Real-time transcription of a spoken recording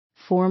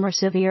former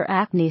severe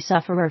acne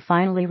sufferer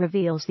finally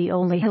reveals the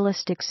only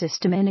holistic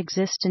system in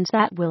existence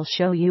that will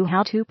show you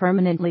how to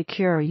permanently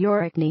cure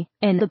your acne.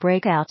 In the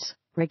Breakouts,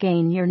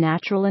 regain your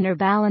natural inner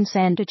balance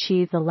and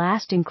achieve the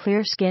lasting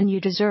clear skin you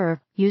deserve,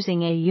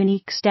 using a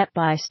unique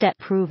step-by-step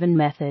proven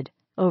method.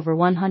 Over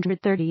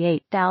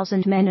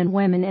 138,000 men and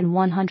women in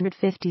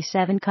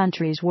 157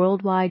 countries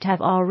worldwide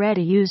have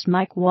already used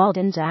Mike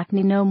Walden's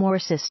Acne No More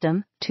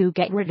system to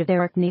get rid of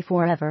their acne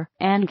forever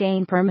and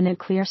gain permanent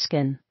clear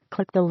skin.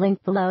 Click the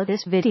link below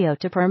this video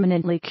to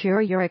permanently cure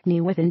your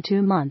acne within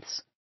 2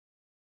 months.